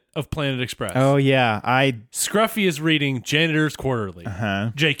basement of Planet Express. Oh, yeah. Scruffy is reading Janitor's Quarterly.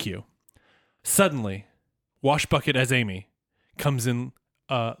 JQ. Suddenly, Washbucket as Amy comes in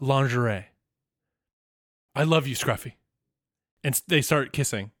lingerie. I love you, Scruffy. And they start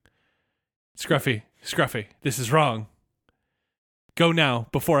kissing. Scruffy, this is wrong. Go now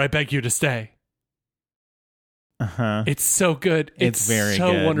before I beg you to stay. It's so good. It's very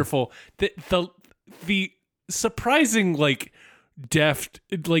so good. Wonderful. The surprising, like, deft,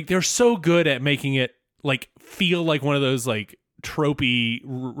 like, they're so good at making it, like, feel like one of those, like, tropey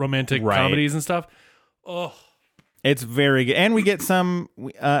romantic comedies and stuff. Oh, it's very good. And we get some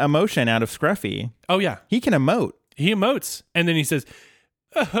emotion out of Scruffy. Oh, yeah. He can emote. He emotes. And then he says,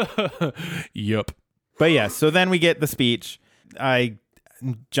 yup. But yeah, so then we get the speech. I'm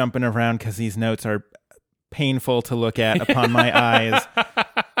jumping around because these notes are painful to look at upon my eyes.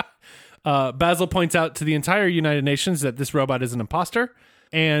 Basil points out to the entire United Nations that this robot is an imposter,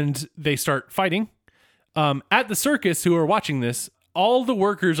 and they start fighting. At the circus, who are watching this, all the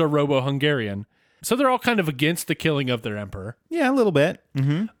workers are Robo-Hungarian. So they're all kind of against the killing of their emperor. Yeah, a little bit.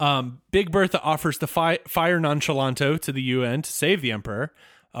 Big Bertha offers to fire Nonchalanto to the UN to save the emperor,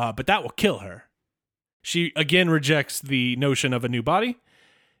 but that will kill her. She again rejects the notion of a new body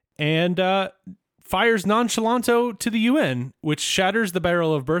and fires Nonchalanto to the UN, which shatters the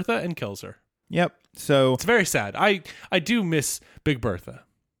barrel of Bertha and kills her. Yep. So it's very sad. I do miss Big Bertha.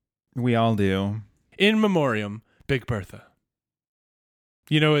 We all do. In memoriam, Big Bertha.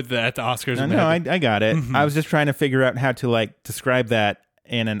 You know, at the Oscars. No, I got it. I was just trying to figure out how to, like, describe that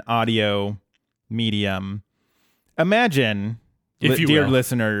in an audio medium. Imagine, dear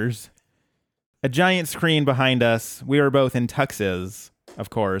listeners, a giant screen behind us. We were both in tuxes, of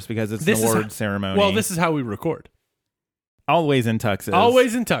course, because it's an award ceremony. Well, this is how we record. Always in tuxes.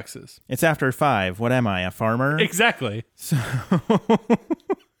 Always in tuxes. It's after 5. What am I, a farmer? Exactly. So...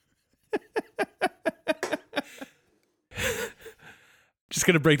 Just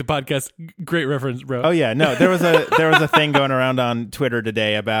gonna break the podcast. Great reference, bro. Oh yeah, no, there was a thing going around on Twitter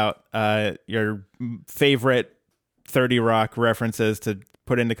today about your favorite 30 Rock references to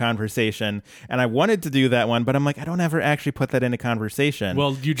put into conversation, and I wanted to do that one, but I'm like, I don't ever actually put that into conversation.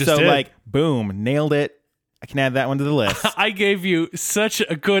 Well, you just did. Like, boom, nailed it. I can add that one to the list. I gave you such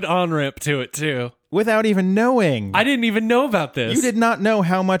a good on-ramp to it too, without even knowing. I didn't even know about this. You did not know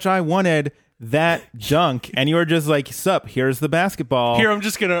how much I wanted that dunk, and you were just like, sup, here's the basketball. Here, I'm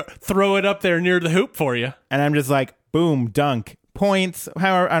just gonna throw it up there near the hoop for you. And I'm just like, boom, dunk, points.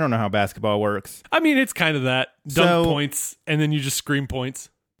 I don't know how basketball works. I mean, it's kind of that. Dunk points, and then you just scream points.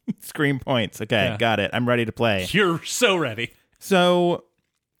 Scream points. Okay, yeah. Got it. I'm ready to play. You're so ready. So,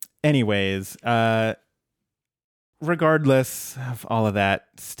 anyways, regardless of all of that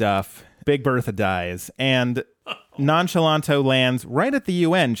stuff, Big Bertha dies, and Nonchalanto lands right at the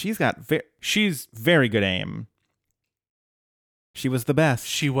UN. She's very good aim. She was the best.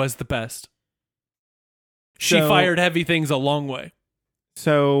 She was the best. She fired heavy things a long way.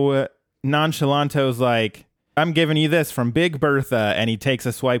 So Nonchalanto's like, I'm giving you this from Big Bertha, and he takes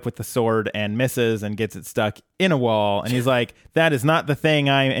a swipe with the sword and misses and gets it stuck in a wall. And he's like, that is not the thing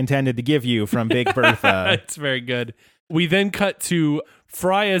I intended to give you from Big Bertha. It's very good. We then cut to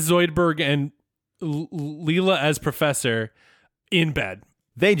Fry as Zoidberg and Leela as Professor in bed.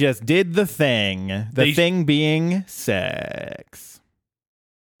 They just did the thing. The thing being sex.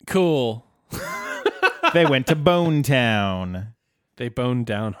 Cool. They went to Bone Town. They boned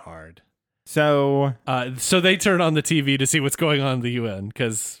down hard. So they turn on the TV to see what's going on in the UN,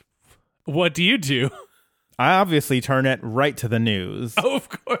 because what do you do? I obviously turn it right to the news. Oh, of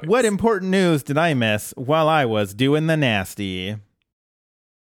course. What important news did I miss while I was doing the nasty?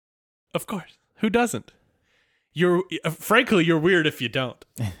 Of course. Who doesn't? Frankly, you're weird if you don't.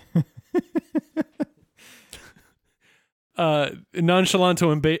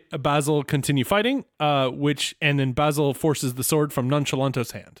 Nonchalanto and Basil continue fighting, and then Basil forces the sword from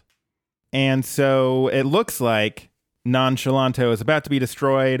Nonchalanto's hand. And so it looks like Nonchalanto is about to be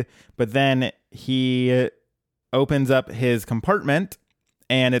destroyed, but then he opens up his compartment,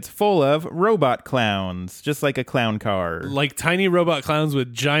 and it's full of robot clowns, just like a clown car. Like tiny robot clowns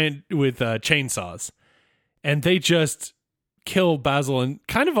with chainsaws. And they just kill Basil in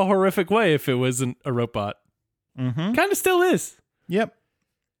kind of a horrific way if it wasn't a robot. Mm-hmm. Kind of still is. Yep.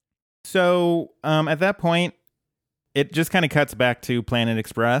 So at that point, it just kind of cuts back to Planet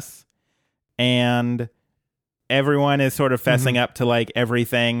Express, and everyone is sort of fessing up to like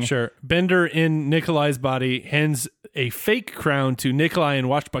everything. Sure. Bender in Nikolai's body hands a fake crown to Nikolai in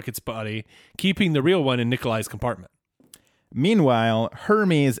Washbucket's body, keeping the real one in Nikolai's compartment. Meanwhile,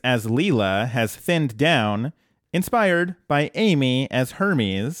 Hermes as Leela has thinned down, inspired by Amy as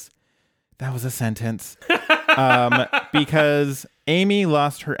Hermes. That was a sentence. Because Amy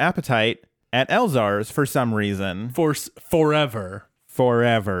lost her appetite at Elzar's for some reason. Forever.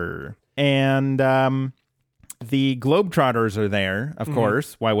 And the Globetrotters are there, of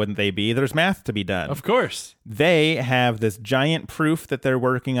course. Why wouldn't they be? There's math to be done. Of course. They have this giant proof that they're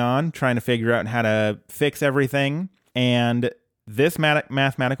working on, trying to figure out how to fix everything. And this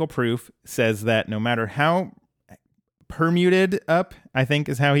mathematical proof says that no matter how permuted up, I think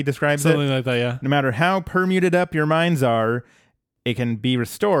is how he describes Something like that, yeah. No matter how permuted up your minds are, it can be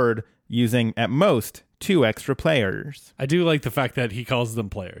restored using, at most, 2 extra players. I do like the fact that he calls them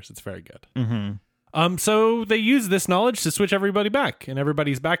players. It's very good. Mm-hmm. So they use this knowledge to switch everybody back, and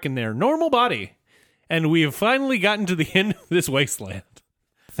everybody's back in their normal body. And we have finally gotten to the end of this wasteland.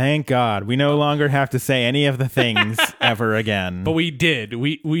 Thank God. We no longer have to say any of the things ever again. But we did.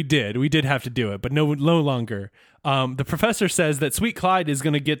 We did have to do it, but no longer. The professor says that Sweet Clyde is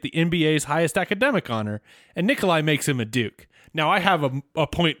going to get the NBA's highest academic honor, and Nikolai makes him a Duke. Now, I have a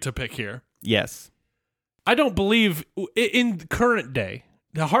point to pick here. Yes. I don't believe, in the current day,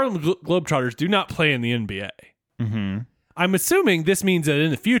 the Harlem Globetrotters do not play in the NBA. Mm-hmm. I'm assuming this means that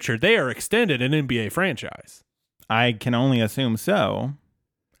in the future, they are extended an NBA franchise. I can only assume so.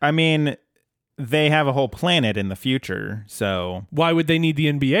 I mean, they have a whole planet in the future, so... Why would they need the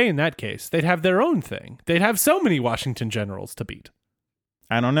NBA in that case? They'd have their own thing. They'd have so many Washington Generals to beat.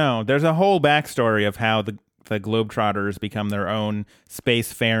 I don't know. There's a whole backstory of how the Globetrotters become their own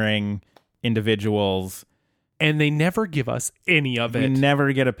spacefaring individuals. And they never give us any of it. We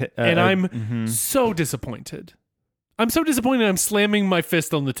never get and I'm so disappointed. I'm so disappointed I'm slamming my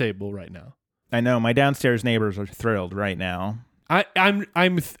fist on the table right now. I know. My downstairs neighbors are thrilled right now.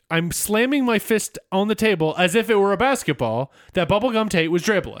 I'm slamming my fist on the table as if it were a basketball that Bubblegum Tate was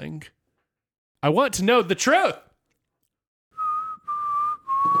dribbling. I want to know the truth.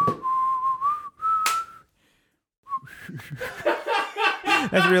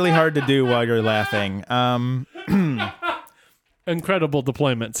 That's really hard to do while you're laughing. Incredible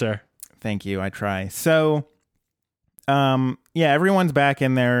deployment, sir. Thank you. I try. So, everyone's back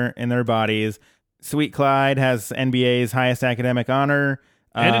in their bodies. Sweet Clyde has NBA's highest academic honor.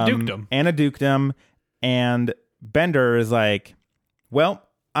 And a dukedom. And Bender is like, well,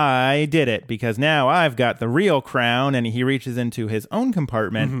 I did it because now I've got the real crown. And he reaches into his own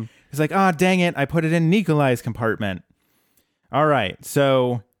compartment. Mm-hmm. He's like, dang it. I put it in Nikolai's compartment. All right.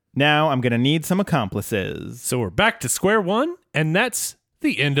 So now I'm going to need some accomplices. So we're back to square one. And that's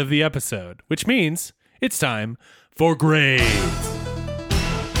the end of the episode, which means it's time for grades.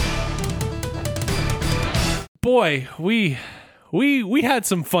 Boy, we had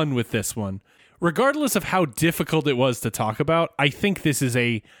some fun with this one. Regardless of how difficult it was to talk about, I think this is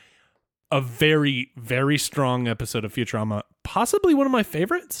a very, very strong episode of Futurama. Possibly one of my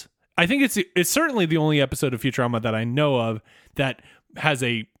favorites. I think it's certainly the only episode of Futurama that I know of that has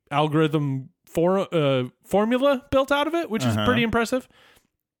a algorithm formula built out of it, which is pretty impressive.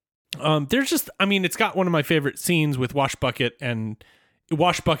 It's got one of my favorite scenes with Washbucket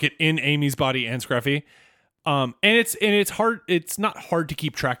in Amy's body and Scruffy. And it's hard. It's not hard to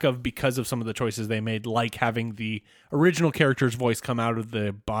keep track of because of some of the choices they made, like having the original character's voice come out of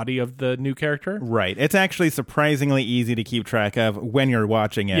the body of the new character. Right. It's actually surprisingly easy to keep track of when you're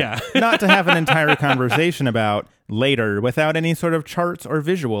watching it. Yeah. Not to have an entire conversation about later without any sort of charts or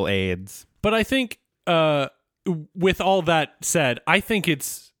visual aids. But I think, with all that said, I think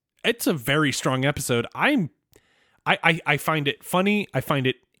it's a very strong episode. I find it funny. I find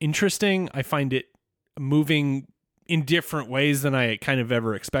it interesting. I find it moving in different ways than I kind of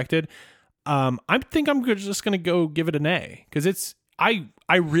ever expected. I think I'm just going to go give it an A because I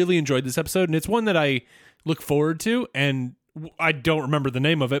really enjoyed this episode, and it's one that I look forward to, and I don't remember the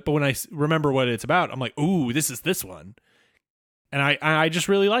name of it, but when I remember what it's about, I'm like, ooh, this is this one. And I just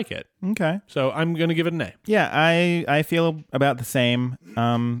really like it. Okay. So I'm going to give it an A. Yeah, I feel about the same.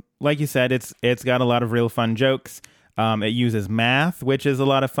 Like you said, it's got a lot of real fun jokes. It uses math, which is a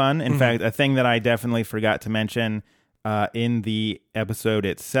lot of fun. In fact, a thing that I definitely forgot to mention in the episode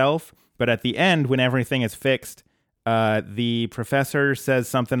itself, but at the end, when everything is fixed, the professor says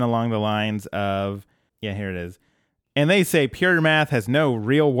something along the lines of, yeah, here it is. And they say pure math has no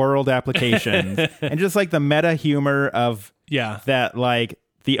real world applications. And just like the meta humor of that, like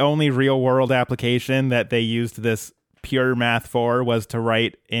the only real world application that they used this pure math for was to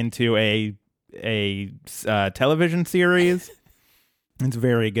write into a television series. It's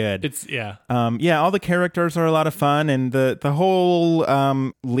very good. All the characters are a lot of fun, and the whole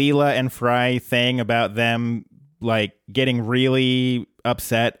Leela and Fry thing about them like getting really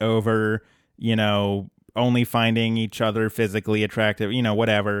upset over, only finding each other physically attractive,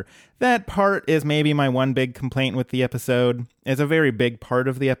 whatever. That part is maybe my one big complaint with the episode. It's a very big part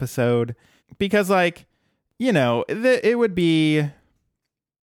of the episode because, like, it would be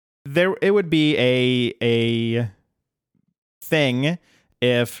a thing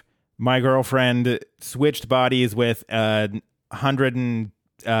if my girlfriend switched bodies with a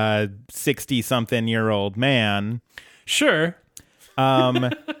 160-something-year-old man. Sure.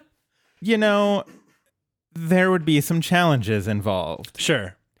 There would be some challenges involved.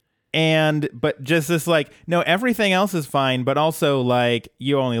 Sure. But just this, like, no, everything else is fine, but also, like,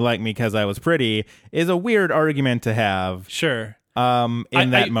 you only like me because I was pretty is a weird argument to have. Sure. In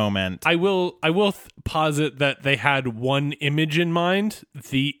that moment. I will posit that they had one image in mind,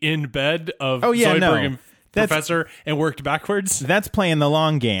 the in bed of Zoidberg and Professor, and worked backwards. That's playing the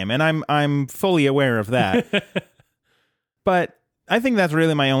long game, and I'm fully aware of that. But I think that's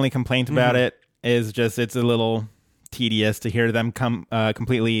really my only complaint about it, is just it's a little tedious to hear them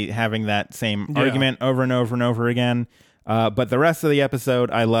completely having that same argument over and over and over again. But the rest of the episode,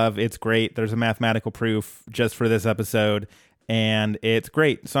 I love. It's great. There's a mathematical proof just for this episode, and it's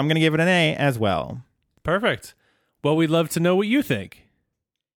great. So I'm going to give it an A as well. Perfect. Well, we'd love to know what you think.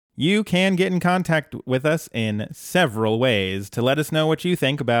 You can get in contact with us in several ways to let us know what you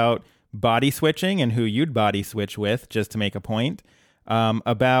think about body switching and who you'd body switch with, just to make a point.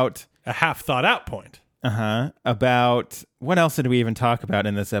 About a half thought out point. About what else did we even talk about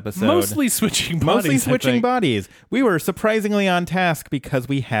in this episode? Mostly switching bodies. We were surprisingly on task because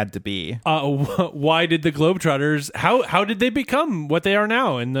we had to be. Why did the Globetrotters? How did they become what they are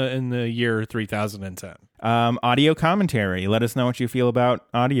now in the year 3010? Audio commentary. Let us know what you feel about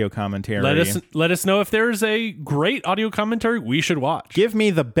audio commentary. Let us know if there's a great audio commentary we should watch. Give me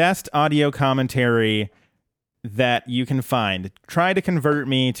the best audio commentary that you can find. Try to convert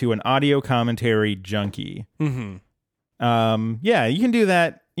me to an audio commentary junkie. You can do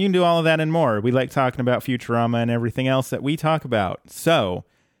that. You can do all of that and more. We like talking about Futurama and everything else that we talk about. So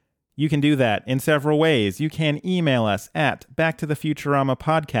you can do that in several ways. You can email us at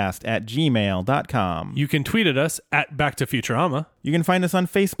backtothefuturamapodcast@gmail.com. You can tweet at us at Back2Futurama. You can find us on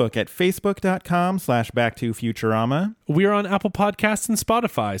Facebook at facebook.com/Back2Futurama. We're on Apple Podcasts and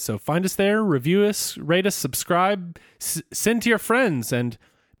Spotify, so find us there, review us, rate us, subscribe, send to your friends, and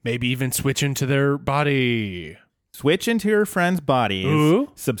maybe even switch into their body. Switch into your friends' bodies.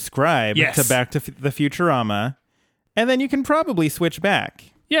 Ooh. Subscribe to Back to the Futurama, and then you can probably switch back.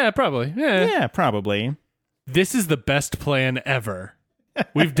 Yeah, probably. Yeah, probably. This is the best plan ever.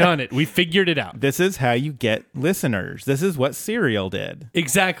 We've done it. We figured it out. This is how you get listeners. This is what Serial did.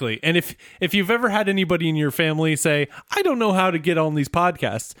 Exactly. And if you've ever had anybody in your family say, I don't know how to get on these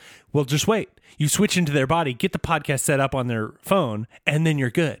podcasts, well, just wait. You switch into their body, get the podcast set up on their phone, and then you're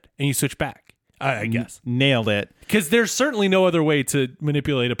good. And you switch back, I guess. Nailed it. Because there's certainly no other way to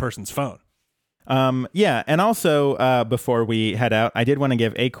manipulate a person's phone. And also, before we head out, I did want to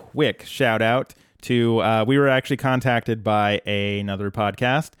give a quick shout out to, we were actually contacted by another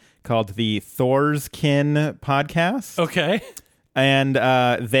podcast called the Thor's Kin podcast. Okay. And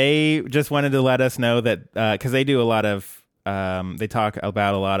they just wanted to let us know that because they do a lot of they talk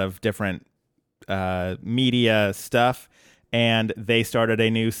about a lot of different media stuff, and they started a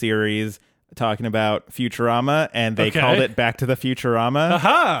new series talking about Futurama, and they called it Back to the Futurama.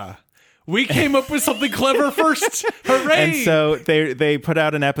 Aha! We came up with something clever first. Hooray! And so they put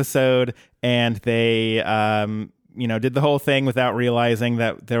out an episode, and they did the whole thing without realizing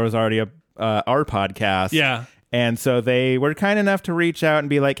that there was already our podcast. Yeah. And so they were kind enough to reach out and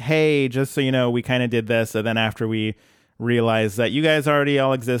be like, hey, just so you know, we kind of did this. So then after we realized that you guys already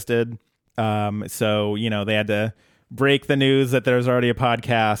all existed, so, they had to break the news that there's already a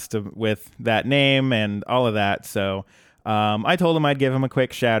podcast with that name and all of that. So I told them I'd give them a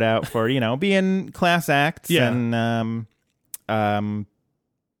quick shout out for, being class acts and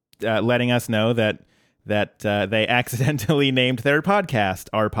letting us know that they accidentally named their podcast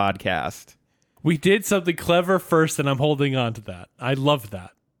our podcast. We did something clever first, and I'm holding on to that. I love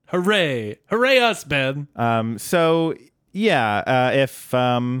that. Hooray. Hooray us, Ben. If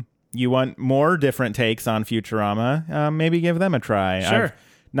you want more different takes on Futurama, maybe give them a try. Sure. I've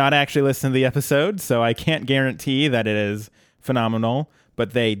not actually listened to the episode, so I can't guarantee that it is phenomenal,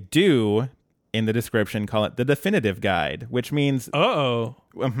 but they do, in the description, call it the definitive guide, which means...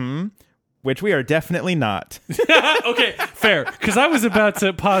 which we are definitely not. Okay, fair. Because I was about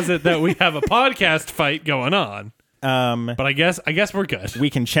to posit that we have a podcast fight going on. But I guess we're good. We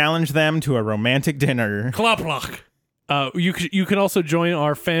can challenge them to a romantic dinner. Kloplock. You can also join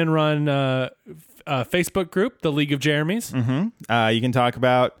our fan-run Facebook group, the League of Jeremys. Mm-hmm. You can talk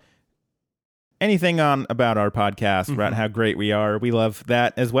about anything about our podcast, about how great we are. We love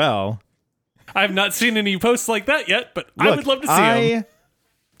that as well. I've not seen any posts like that yet, but I would love to see them.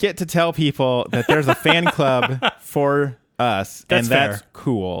 Get to tell people that there's a fan club for us, that's that's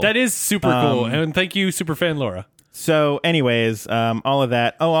cool. That is super cool, and thank you, Superfan Laura. So, anyways, all of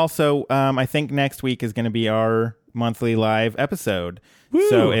that. Oh, also, I think next week is going to be our monthly live episode. Woo!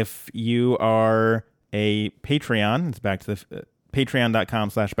 So, if you are a Patreon, it's back to the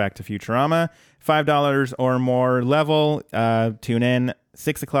patreon.com/Back to Futurama, $5 or more level. Tune in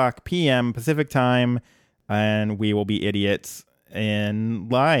 6:00 p.m. Pacific time, and we will be idiots in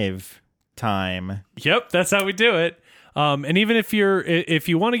live time. Yep, that's how we do it. And even if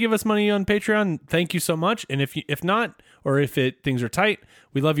you want to give us money on Patreon, thank you so much. And if not, or if things are tight,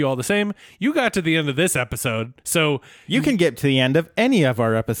 we love you all the same. You got to the end of this episode, so you can get to the end of any of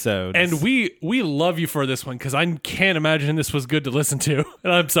our episodes. And we love you for this one, because I can't imagine this was good to listen to.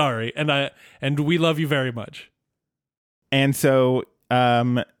 And I'm sorry. And we love you very much. And so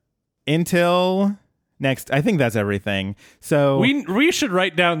until next, I think that's everything. So we should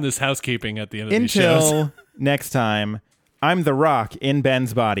write down this housekeeping at the end of these shows. Until next time, I'm the Rock in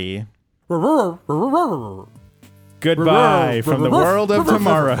Ben's body. Goodbye from the world of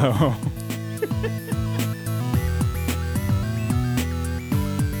tomorrow.